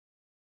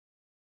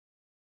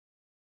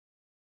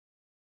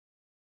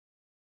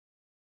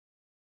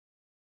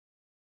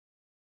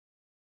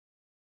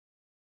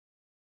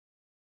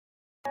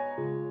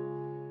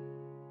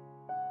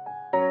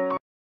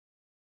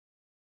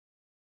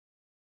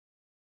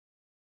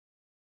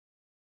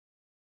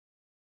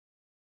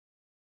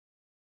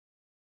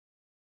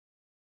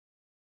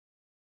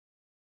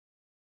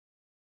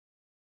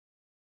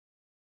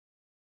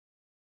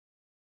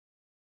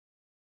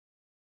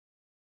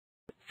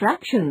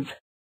Fractions.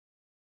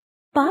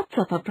 Parts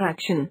of a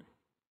fraction.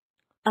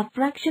 A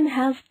fraction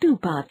has two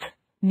parts,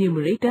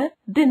 numerator,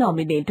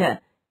 denominator.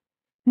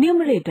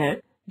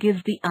 Numerator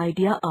gives the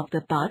idea of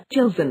the part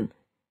chosen.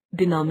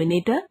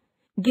 Denominator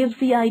gives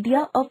the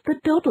idea of the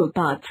total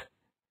parts.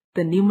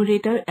 The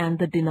numerator and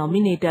the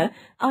denominator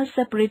are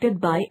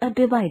separated by a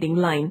dividing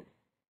line,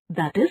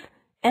 that is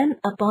n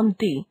upon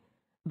d,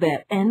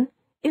 where n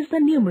is the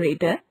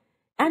numerator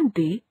and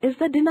d is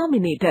the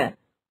denominator.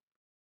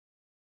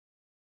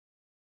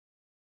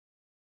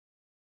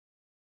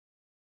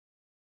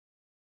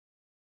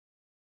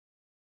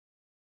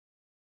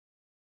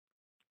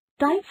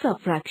 Types of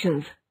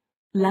fractions.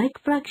 Like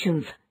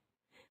fractions.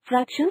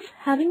 Fractions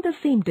having the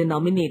same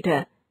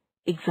denominator.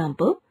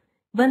 Example,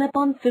 1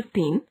 upon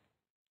 15,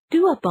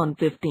 2 upon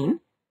 15,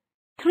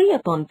 3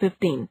 upon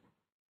 15.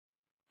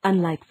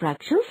 Unlike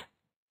fractions,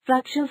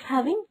 fractions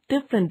having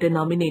different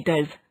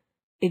denominators.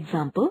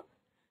 Example,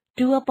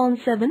 2 upon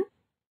 7,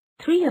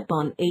 3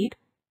 upon 8,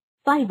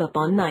 5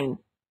 upon 9.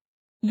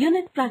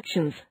 Unit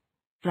fractions.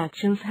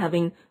 Fractions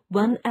having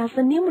 1 as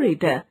the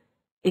numerator.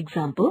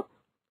 Example,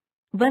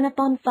 1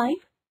 upon 5,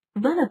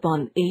 1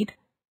 upon 8,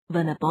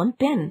 1 upon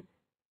 10.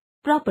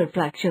 Proper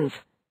fractions.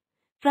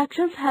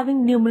 Fractions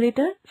having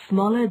numerator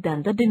smaller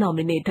than the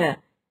denominator.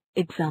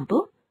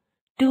 Example,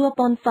 2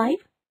 upon 5,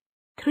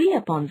 3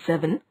 upon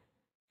 7,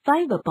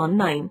 5 upon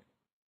 9.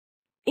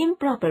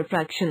 Improper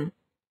fraction.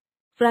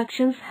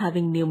 Fractions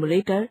having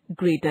numerator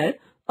greater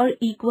or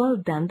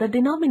equal than the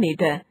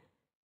denominator.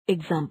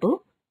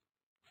 Example,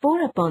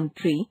 4 upon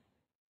 3,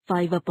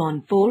 5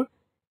 upon 4,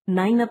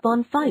 9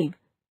 upon 5.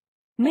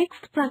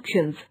 Mixed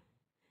fractions.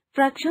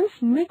 Fractions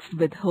mixed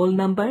with whole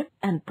number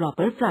and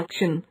proper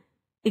fraction.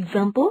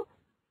 Example,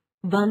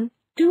 1,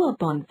 2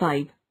 upon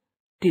 5,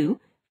 2,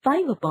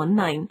 5 upon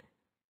 9,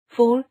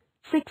 4,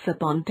 6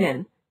 upon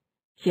 10.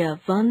 Here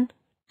 1,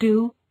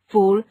 2,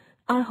 4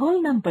 are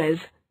whole numbers.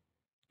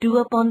 2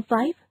 upon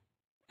 5,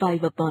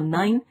 5 upon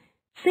 9,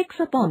 6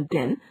 upon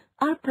 10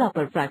 are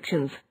proper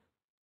fractions.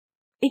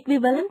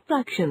 Equivalent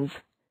fractions.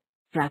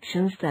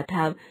 Fractions that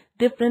have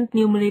different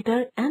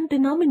numerator and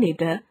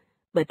denominator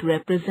but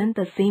represent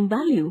the same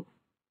value.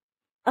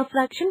 A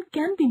fraction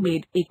can be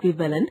made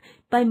equivalent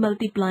by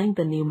multiplying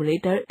the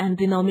numerator and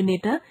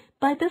denominator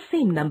by the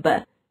same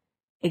number.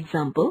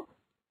 Example,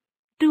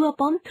 2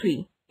 upon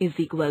 3 is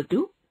equal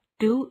to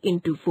 2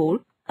 into 4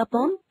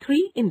 upon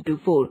 3 into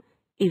 4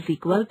 is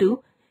equal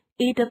to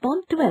 8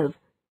 upon 12.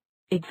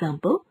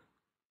 Example,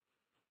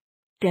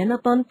 10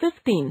 upon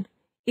 15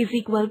 is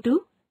equal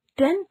to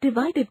 10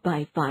 divided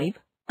by 5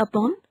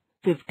 upon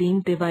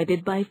 15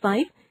 divided by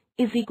 5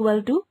 is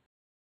equal to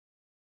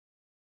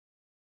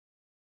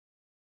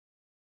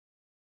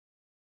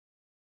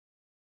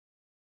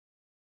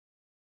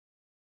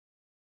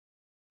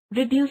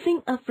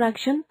reducing a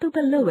fraction to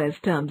the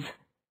lowest terms.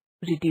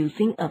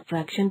 Reducing a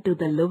fraction to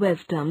the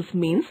lowest terms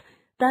means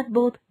that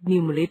both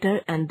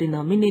numerator and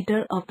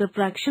denominator of the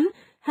fraction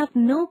have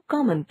no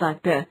common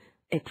factor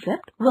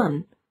except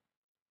 1.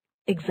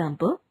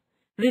 Example,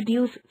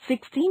 reduce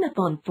 16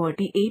 upon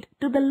 48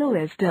 to the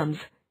lowest terms.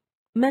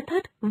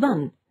 Method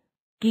 1.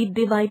 Keep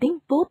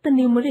dividing both the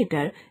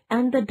numerator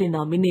and the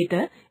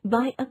denominator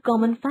by a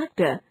common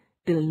factor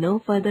till no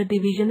further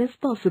division is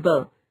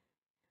possible.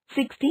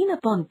 16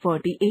 upon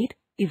 48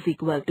 is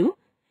equal to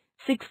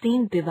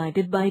 16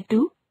 divided by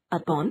 2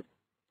 upon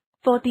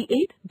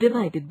 48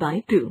 divided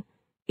by 2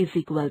 is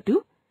equal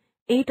to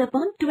 8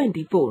 upon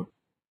 24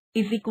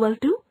 is equal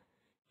to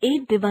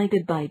 8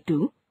 divided by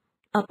 2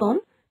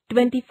 upon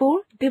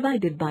 24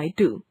 divided by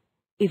 2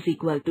 is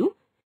equal to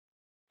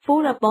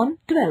 4 upon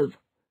 12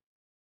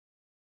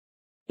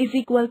 is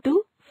equal to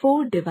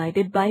 4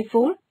 divided by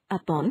 4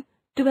 upon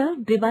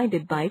 12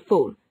 divided by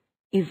 4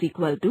 is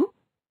equal to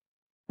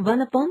 1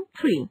 upon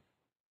 3.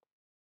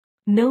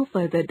 No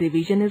further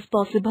division is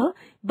possible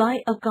by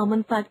a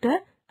common factor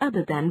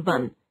other than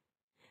 1.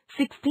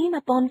 16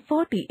 upon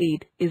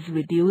 48 is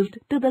reduced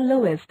to the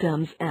lowest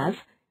terms as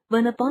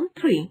 1 upon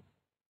 3.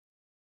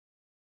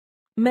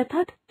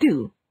 Method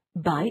 2.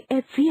 By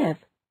HCF.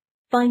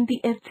 Find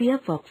the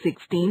HCF of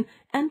 16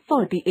 and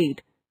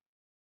 48.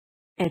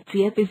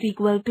 HCF is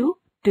equal to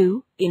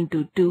 2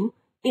 into 2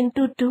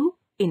 into 2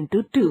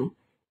 into 2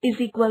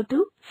 is equal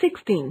to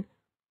 16.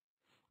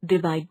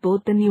 Divide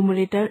both the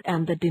numerator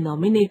and the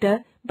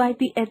denominator by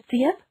the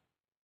HCF.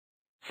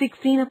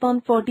 16 upon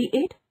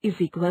 48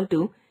 is equal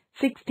to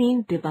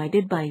 16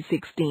 divided by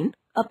 16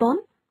 upon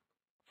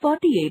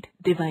 48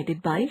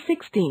 divided by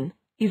 16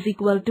 is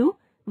equal to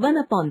 1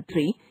 upon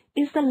 3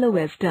 is the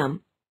lowest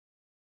term.